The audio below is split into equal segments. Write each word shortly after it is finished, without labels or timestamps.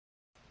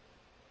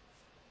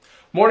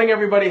Morning,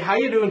 everybody. How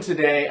you doing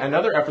today?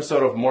 Another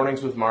episode of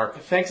Mornings with Mark.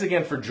 Thanks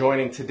again for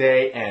joining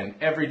today and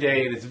every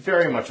day. It is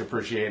very much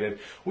appreciated.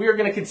 We are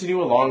going to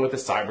continue along with the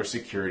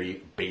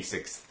cybersecurity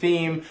basics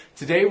theme.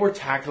 Today we're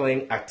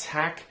tackling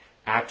attack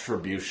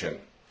attribution.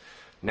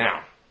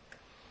 Now,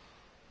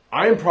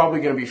 I am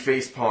probably going to be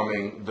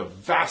face-palming the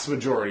vast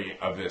majority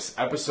of this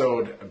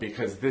episode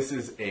because this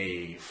is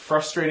a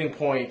frustrating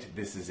point.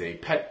 This is a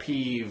pet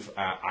peeve.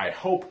 I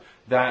hope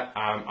that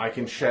I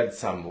can shed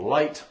some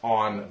light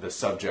on the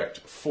subject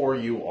for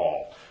you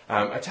all.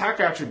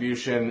 Attack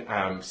attribution,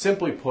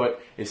 simply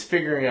put, is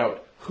figuring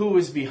out who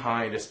is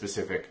behind a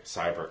specific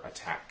cyber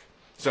attack.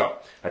 So,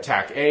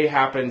 attack A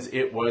happens,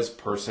 it was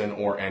person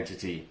or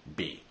entity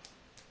B.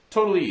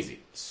 Totally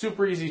easy.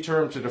 Super easy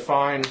term to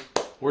define.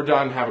 We're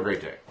done. Have a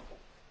great day.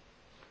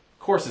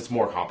 Of course, it's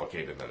more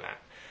complicated than that.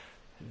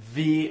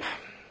 The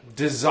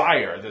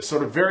desire, the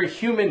sort of very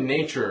human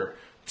nature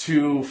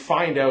to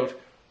find out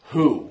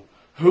who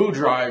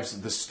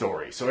drives the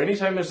story. So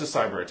anytime there's a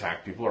cyber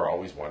attack, people are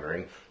always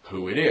wondering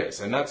who it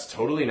is. And that's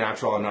totally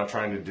natural. I'm not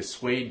trying to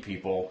dissuade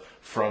people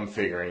from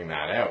figuring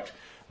that out.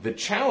 The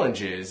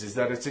challenge is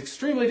that it's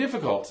extremely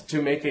difficult to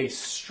make a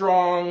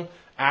strong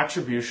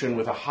attribution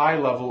with a high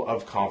level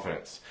of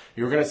confidence.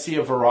 You're going to see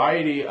a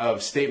variety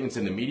of statements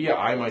in the media.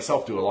 I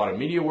myself do a lot of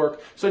media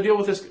work, so I deal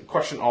with this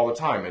question all the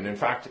time. And in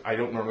fact, I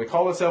don't normally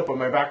call this out, but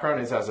my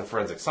background is as a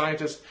forensic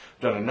scientist.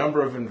 I've done a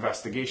number of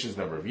investigations,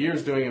 number of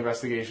years doing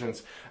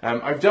investigations.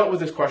 I've dealt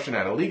with this question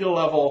at a legal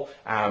level,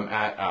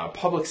 at a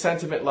public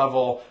sentiment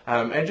level,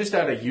 and just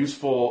at a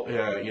useful,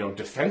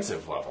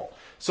 defensive level.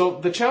 So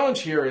the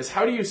challenge here is,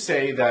 how do you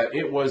say that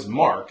it was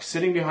Mark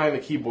sitting behind the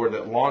keyboard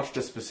that launched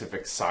a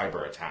specific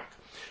cyber attack?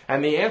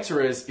 And the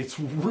answer is, it's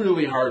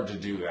really hard to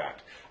do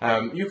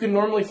that. You can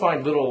normally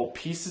find little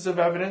pieces of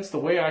evidence. The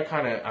way I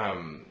kind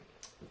of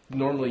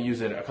normally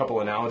use a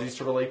couple analogies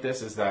to relate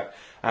this is that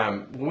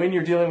when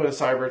you're dealing with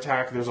a cyber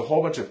attack, there's a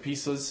whole bunch of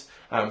pieces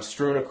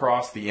strewn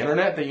across the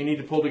internet that you need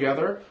to pull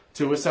together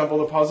to assemble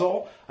the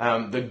puzzle.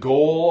 The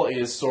goal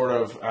is sort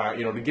of,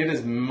 to get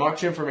as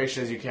much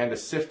information as you can to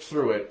sift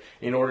through it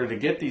in order to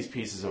get these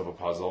pieces of a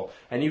puzzle.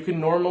 And you can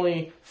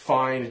normally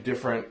find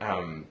different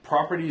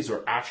properties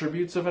or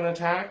attributes of an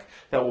attack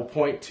that will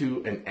point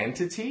to an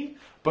entity,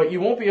 but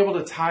you won't be able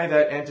to tie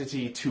that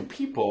entity to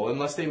people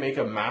unless they make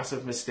a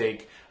massive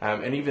mistake.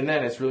 And even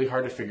then, it's really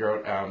hard to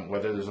figure out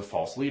whether there's a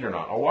false lead or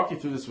not. I'll walk you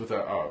through this with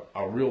a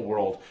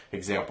real-world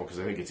example because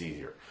I think it's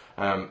easier.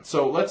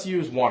 So let's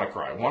use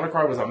WannaCry.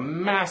 WannaCry was a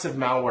massive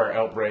malware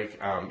outbreak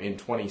in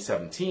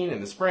 2017 in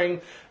the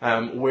spring,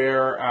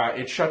 where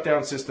it shut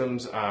down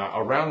systems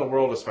around the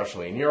world,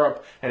 especially in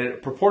Europe, and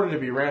it purported to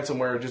be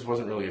ransomware. It just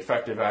wasn't really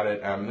effective at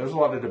it. There's a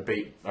lot of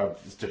debate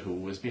as to who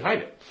was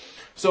behind it.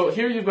 So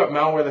here you've got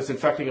malware that's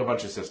infecting a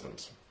bunch of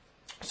systems.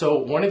 So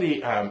one of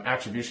the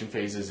attribution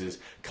phases is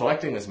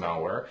collecting this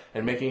malware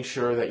and making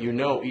sure that you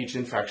know each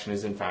infection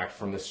is in fact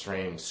from the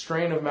same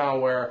strain of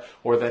malware,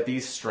 or that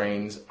these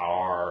strains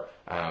are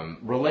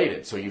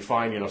related. So you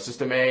find,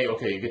 system A,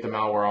 okay, you get the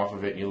malware off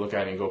of it and you look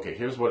at it and go, okay,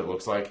 here's what it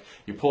looks like.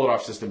 You pull it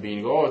off system B and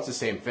you go, oh, it's the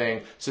same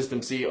thing.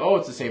 System C, oh,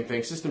 it's the same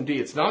thing. System D,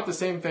 it's not the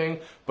same thing,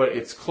 but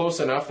it's close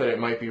enough that it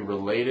might be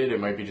related. It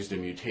might be just a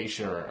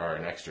mutation or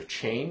an extra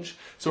change.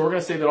 So we're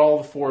going to say that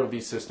all four of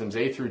these systems,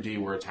 A through D,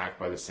 were attacked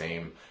by the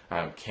same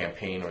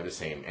campaign or the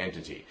same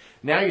entity.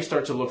 Now you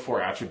start to look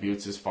for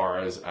attributes as far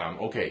as,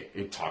 okay,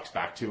 it talks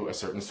back to a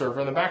certain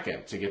server in the back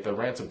end to get the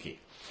ransom key.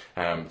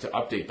 To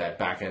update that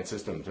back-end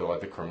system to let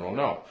the criminal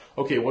know.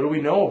 Okay, what do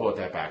we know about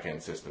that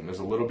back-end system? There's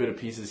a little bit of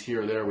pieces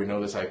here or there. We know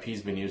this IP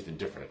has been used in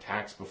different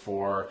attacks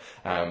before.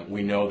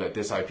 We know that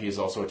this IP has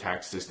also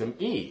attacked system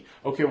E.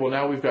 Okay, well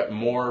now we've got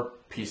more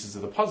pieces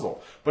of the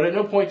puzzle. But at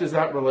no point does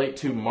that relate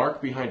to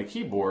Mark behind a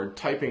keyboard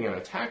typing and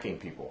attacking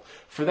people.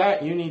 For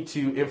that, you need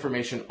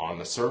information on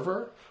the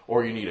server,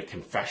 or you need a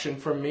confession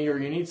from me, or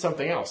you need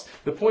something else.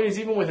 The point is,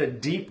 even with a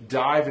deep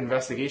dive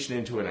investigation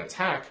into an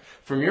attack,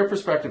 from your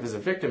perspective as a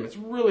victim, it's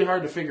really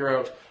hard to figure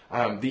out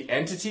the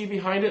entity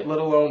behind it, let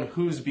alone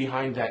who's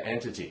behind that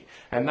entity.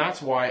 And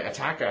that's why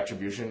attack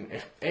attribution,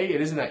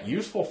 it isn't that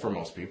useful for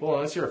most people,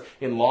 unless you're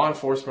in law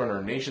enforcement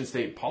or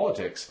nation-state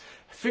politics.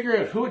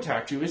 Figuring out who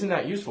attacked you isn't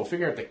that useful.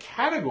 Figuring out the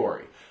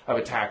category of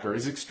attacker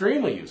is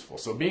extremely useful.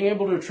 So being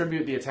able to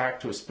attribute the attack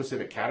to a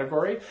specific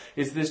category,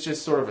 is this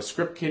just sort of a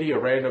script kiddie, a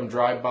random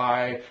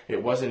drive-by,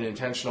 it wasn't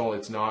intentional,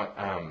 it's not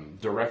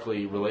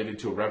directly related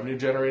to a revenue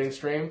generating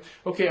stream?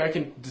 Okay, I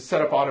can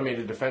set up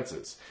automated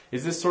defenses.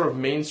 Is this sort of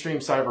mainstream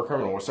cyber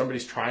criminal where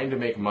somebody's trying to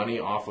make money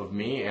off of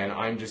me and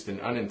I'm just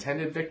an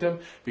unintended victim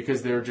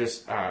because they're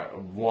just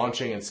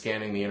launching and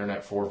scanning the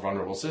internet for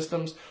vulnerable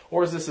systems?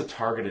 Or is this a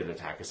targeted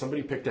attack? Has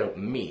somebody picked out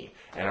me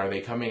and are they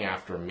coming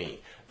after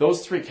me?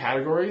 Those three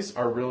categories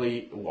are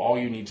really all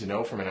you need to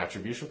know from an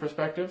attribution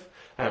perspective.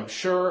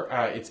 Sure,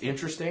 it's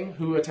interesting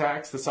who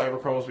attacks the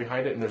cyber criminals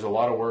behind it, and there's a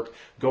lot of work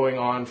going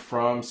on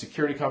from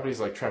security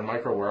companies like Trend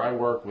Micro, where I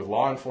work, with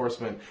law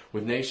enforcement,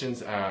 with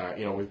nations,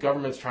 with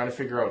governments trying to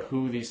figure out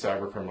who these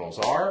cyber criminals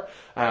are.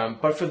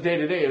 But for the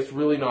day-to-day, it's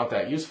really not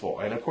that useful.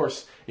 And of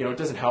course, it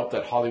doesn't help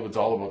that Hollywood's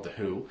all about the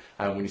who.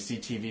 When you see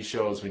TV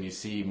shows, when you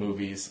see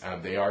movies,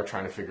 they are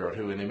trying to figure out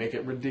who, and they make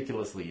it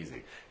ridiculously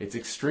easy. It's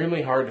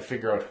extremely hard to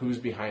figure out who's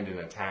behind an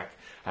attack,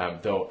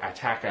 though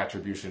attack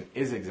attribution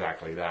is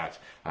exactly that.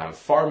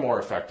 Far more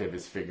effective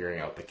is figuring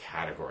out the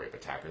category of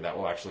attacker. That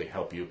will actually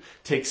help you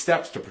take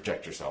steps to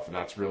protect yourself, and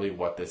that's really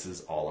what this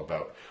is all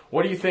about.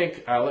 What do you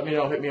think? Let me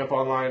know. Hit me up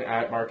online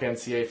at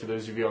MarkNCA for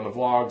those of you on the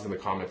vlogs, and the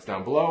comments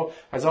down below.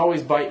 As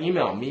always, by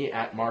email, me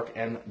at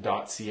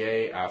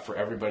markn.ca for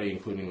everybody,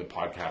 including the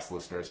podcast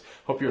listeners.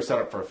 Hope you're set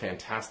up for a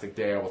fantastic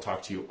day. I will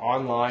talk to you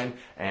online,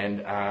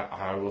 and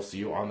I will see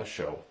you on the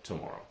show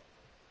tomorrow.